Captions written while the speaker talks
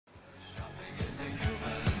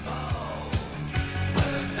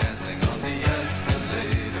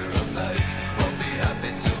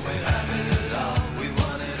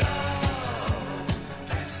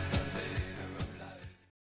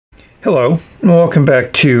Hello, and welcome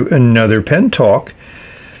back to another Pen Talk.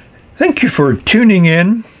 Thank you for tuning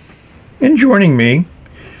in and joining me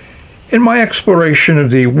in my exploration of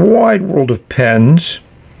the wide world of pens.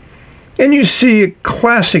 And you see a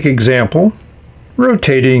classic example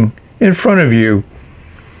rotating in front of you.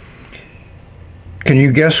 Can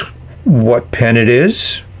you guess what pen it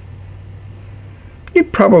is? You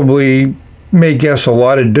probably may guess a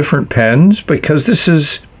lot of different pens because this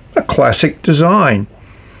is a classic design.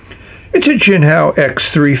 It's a Jinhao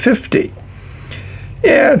X350.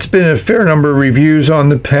 Yeah, it's been a fair number of reviews on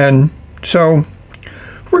the pen, so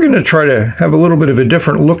we're going to try to have a little bit of a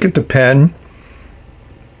different look at the pen,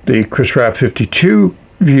 the Chris Wrap 52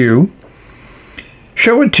 view,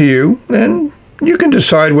 show it to you, and you can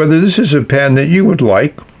decide whether this is a pen that you would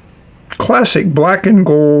like. Classic black and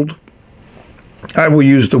gold. I will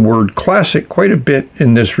use the word classic quite a bit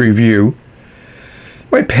in this review.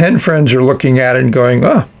 My pen friends are looking at it and going,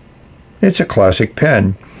 oh, it's a classic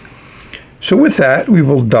pen. So with that, we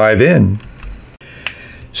will dive in.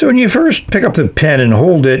 So when you first pick up the pen and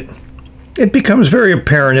hold it, it becomes very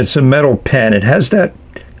apparent it's a metal pen. It has that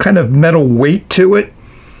kind of metal weight to it.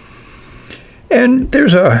 And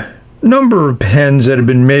there's a number of pens that have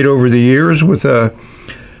been made over the years with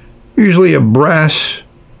usually a brass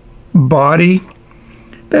body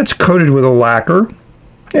that's coated with a lacquer.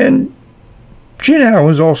 And Jinhao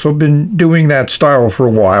has also been doing that style for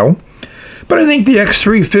a while. But I think the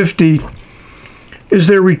X350 is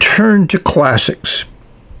their return to classics.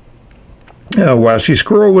 Wowsy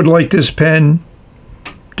Squirrel would like this pen,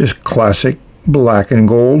 just classic black and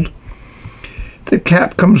gold. The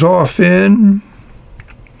cap comes off in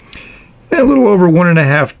a little over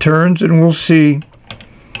 1.5 turns, and we'll see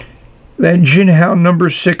that Jinhao number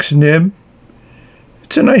 6 nib.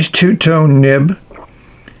 It's a nice two-tone nib.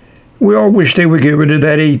 We all wish they would get rid of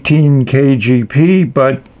that 18 kgp,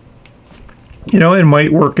 but you know, it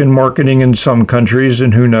might work in marketing in some countries,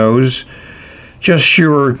 and who knows. Just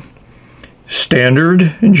your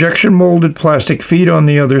standard injection molded plastic feet on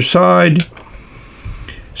the other side.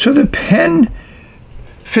 So the pen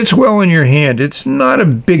fits well in your hand. It's not a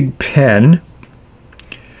big pen,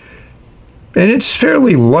 and it's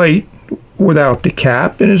fairly light without the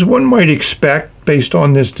cap, and as one might expect based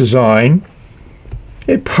on this design,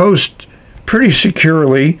 it posts pretty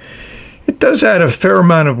securely. It does add a fair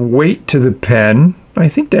amount of weight to the pen. I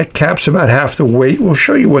think that cap's about half the weight. We'll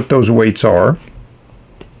show you what those weights are.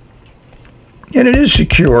 And it is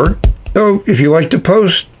secure. So if you like to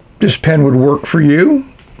post, this pen would work for you.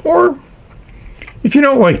 Or if you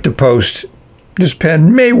don't like to post, this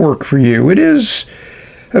pen may work for you. It is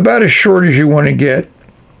about as short as you want to get.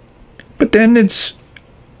 But then it's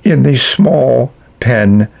in the small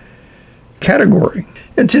pen category.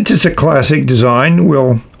 And since it's a classic design,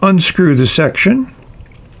 we'll unscrew the section.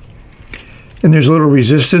 And there's a little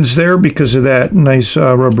resistance there because of that nice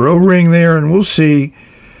rubber O-ring there. And we'll see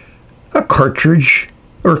a cartridge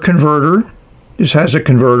or converter. This has a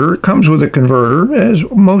converter. It comes with a converter, as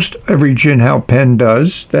most every Jinhao pen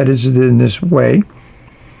does. That is in this way.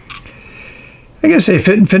 I guess they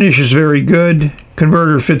fit and finish is very good.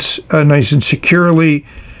 Converter fits nice and securely.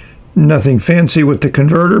 Nothing fancy with the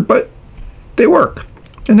converter, but they work.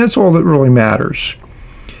 And that's all that really matters.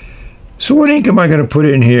 So what ink am I going to put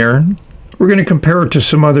in here? We're going to compare it to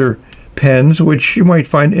some other pens, which you might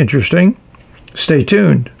find interesting. Stay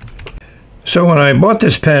tuned. So when I bought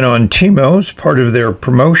this pen on Timo as part of their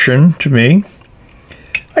promotion to me,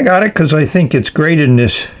 I got it because I think it's great in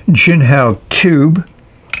this Jinhao tube.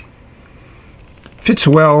 Fits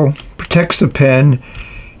well, protects the pen,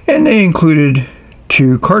 and they included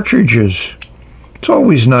 2 cartridges. It's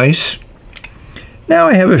always nice. Now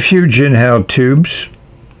I have a few Jinhao tubes.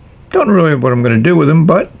 Don't really know what I'm going to do with them,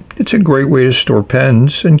 but it's a great way to store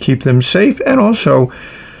pens and keep them safe, and also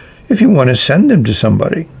if you want to send them to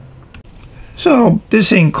somebody. So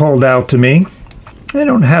this ink called out to me. I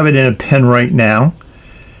don't have it in a pen right now.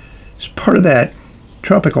 It's part of that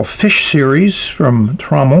Tropical Fish series from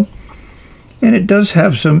Trommel, and it does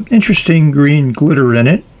have some interesting green glitter in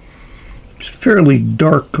it. It's fairly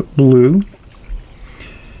dark blue.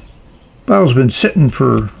 Bottle's been sitting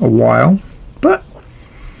for a while, but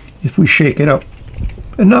if we shake it up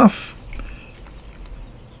enough,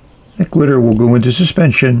 that glitter will go into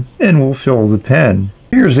suspension and will fill the pen.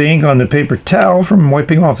 Here's the ink on the paper towel from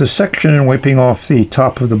wiping off the section and wiping off the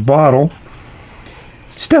top of the bottle.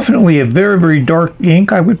 It's definitely a very, very dark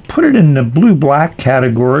ink. I would put it in the blue-black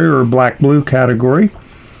category or black-blue category.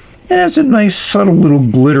 It has a nice subtle little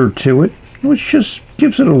glitter to it, which just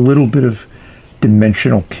gives it a little bit of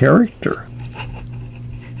dimensional character.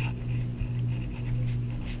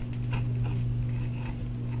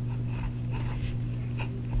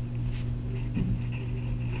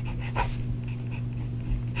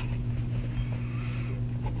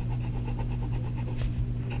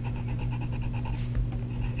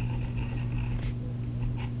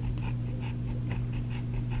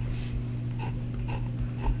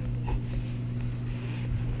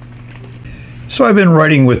 So I've been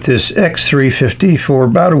writing with this X350 for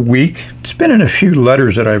about a week. It's been in a few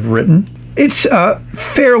letters that I've written. It's a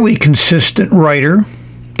fairly consistent writer,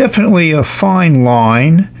 definitely a fine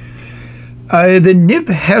line. The nib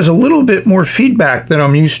has a little bit more feedback than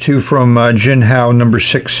I'm used to from Jinhao No.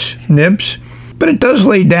 6 nibs, but it does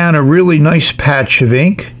lay down a really nice patch of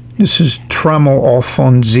ink. This is Trammel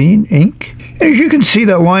Alphonsine ink. And as you can see,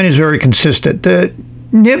 that line is very consistent. The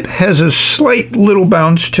nib has a slight little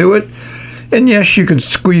bounce to it. And yes, you can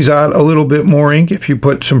squeeze out a little bit more ink if you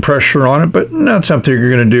put some pressure on it, but not something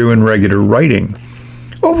you're going to do in regular writing.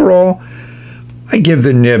 Overall, I give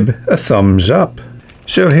the nib a thumbs up.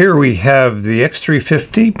 So here we have the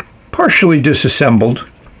X350 partially disassembled.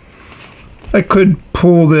 I could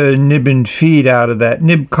pull the nib and feed out of that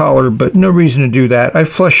nib collar, but no reason to do that. I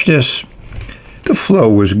flushed this. The flow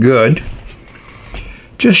was good.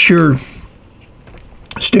 Just your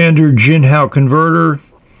standard Jinhao converter.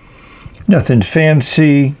 Nothing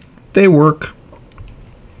fancy. They work.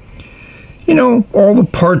 You know, all the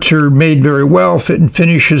parts are made very well. Fit and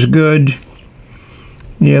finish is good.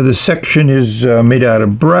 Yeah, the section is made out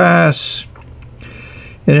of brass.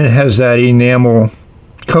 And it has that enamel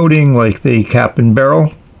coating like the cap and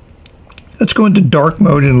barrel. Let's go into dark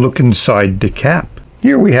mode and look inside the cap.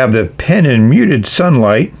 Here we have the pen in muted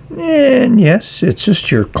sunlight. And yes, it's just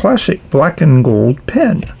your classic black and gold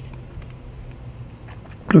pen.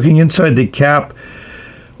 Looking inside the cap,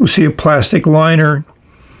 we'll see a plastic liner,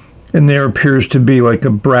 and there appears to be like a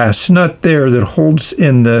brass nut there that holds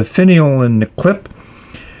in the finial and the clip.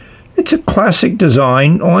 It's a classic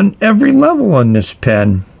design on every level on this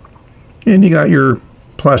pen. And you got your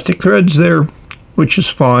plastic threads there, which is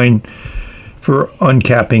fine for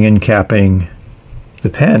uncapping and capping the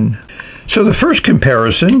pen. So the first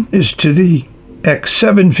comparison is to the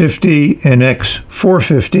X750 and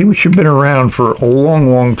X450, which have been around for a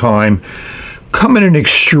long time, come in an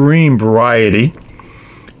extreme variety.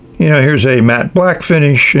 You know, here's a matte black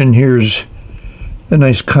finish, and here's a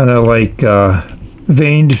nice kind of like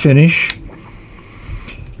veined finish.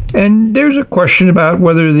 And there's a question about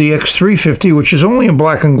whether the X350, which is only in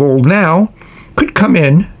black and gold now, could come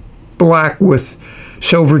in black with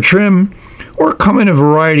silver trim, or come in a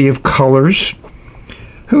variety of colors.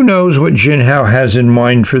 Who knows what Jinhao has in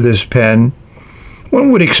mind for this pen?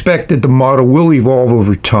 One would expect that the model will evolve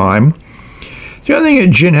over time. The other thing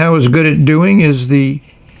that Jinhao is good at doing is the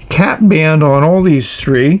cap band on all these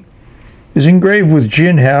three is engraved with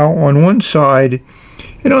Jinhao on one side,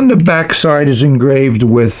 and on the back side is engraved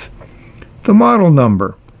with the model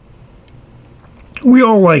number. We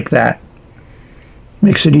all like that.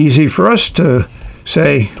 Makes it easy for us to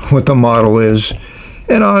say what the model is.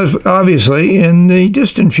 And obviously, in the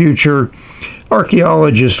distant future,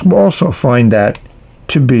 archaeologists will also find that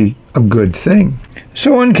to be a good thing.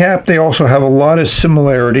 So on cap, they also have a lot of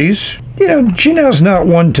similarities. You know, Jinhao's not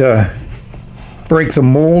one to break the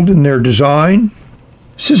mold in their design.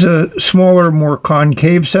 This is a smaller, more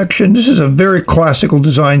concave section. This is a very classical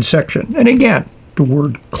design section. And again, the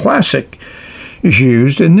word classic is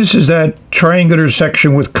used. And this is that triangular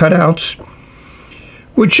section with cutouts,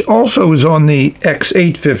 which also is on the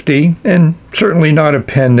X850, and certainly not a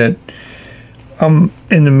pen that I'm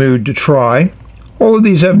in the mood to try. All of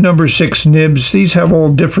these have No. 6 nibs. These have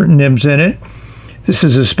all different nibs in it. This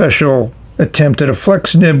is a special attempt at a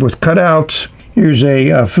flex nib with cutouts. Here's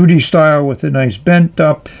a foodie style with a nice bent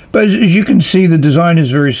up. But as you can see, the design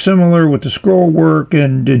is very similar with the scroll work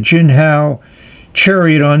and the Jinhao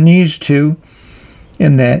chariot on these two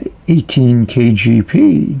and that 18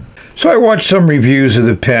 kgp. So I watched some reviews of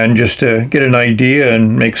the pen just to get an idea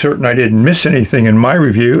and make certain I didn't miss anything in my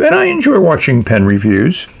review, and I enjoy watching pen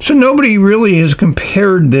reviews. So nobody really has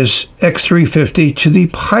compared this X350 to the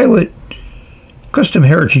Pilot Custom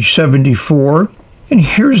Heritage 74. And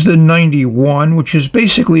here's the 91, which is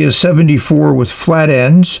basically a 74 with flat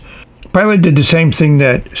ends. Pilot did the same thing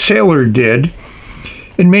that Sailor did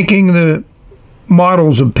in making the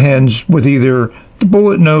models of pens with either the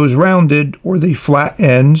bullet nose rounded or the flat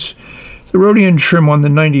ends. The Rhodium trim on the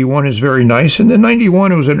 91 is very nice, and the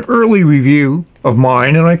 91 was an early review of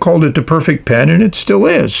mine, and I called it the perfect pen, and it still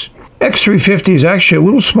is. X350 is actually a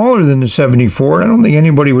little smaller than the 74. I don't think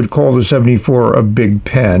anybody would call the 74 a big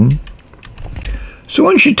pen. So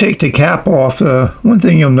once you take the cap off, one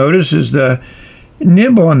thing you'll notice is the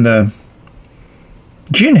nib on the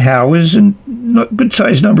Jinhao is a good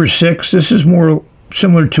size No. 6. This is more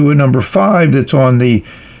similar to a No. 5 that's on the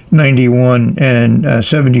 91 and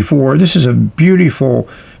 74. This is a beautiful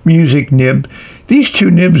music nib. These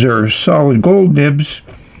two nibs are solid gold nibs,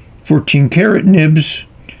 14 karat nibs.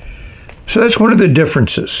 So that's one of the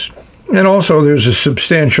differences. And also there's a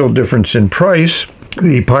substantial difference in price.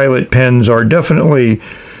 The Pilot pens are definitely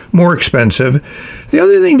more expensive. The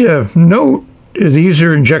other thing to note, these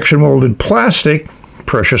are injection molded plastic,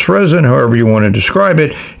 precious resin, however you want to describe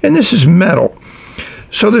it, and this is metal.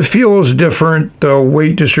 So the feel is different, the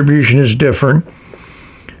weight distribution is different.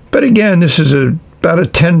 But again, this is about a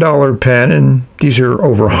 $10 pen, and these are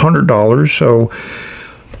over $100, so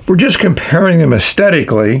we're just comparing them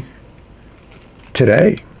aesthetically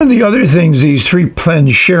today. One of the other things these three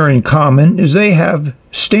pens share in common is they have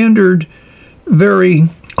standard, very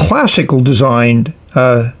classical designed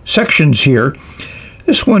sections here.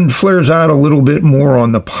 This one flares out a little bit more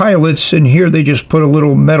on the Pilots, and here they just put a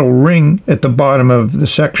little metal ring at the bottom of the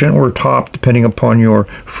section, or top, depending upon your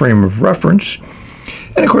frame of reference.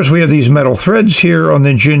 And of course we have these metal threads here on the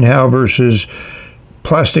Jinhao versus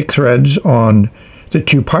plastic threads on the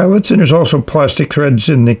two Pilots, and there's also plastic threads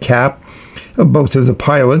in the cap of both of the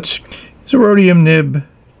Pilots. It's a rhodium nib,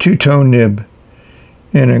 two-tone nib,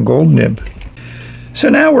 and a gold nib. So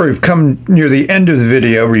now we've come near the end of the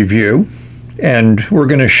video review, and we're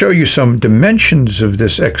going to show you some dimensions of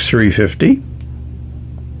this X350.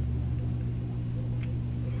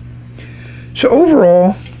 So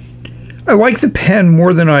overall, I like the pen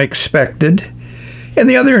more than I expected. And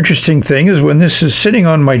the other interesting thing is when this is sitting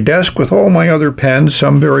on my desk with all my other pens,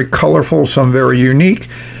 some very colorful, some very unique,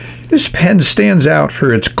 this pen stands out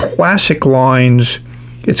for its classic lines,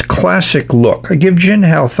 its classic look. I give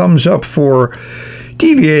Jinhao thumbs up for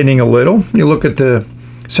deviating a little. You look at the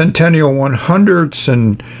Centennial 100s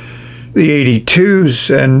and the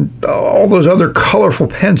 82s and all those other colorful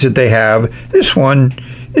pens that they have. This one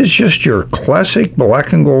is just your classic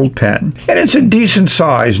black and gold pen. And it's a decent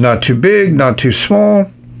size, not too big, not too small.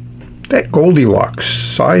 That Goldilocks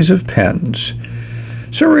size of pens.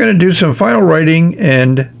 So we're going to do some final writing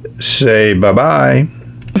and say bye-bye.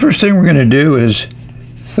 The first thing we're going to do is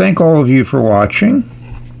thank all of you for watching.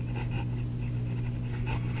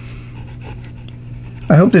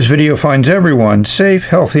 I hope this video finds everyone safe,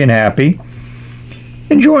 healthy, and happy,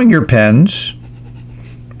 enjoying your pens,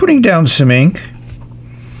 putting down some ink,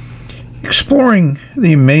 exploring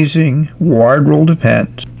the amazing wide world of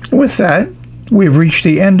pens. With that, we've reached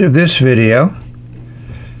the end of this video.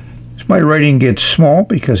 My writing gets small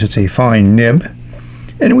because it's a fine nib,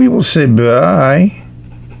 and we will say bye.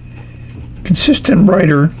 Consistent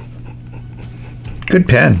writer, good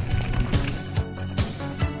pen.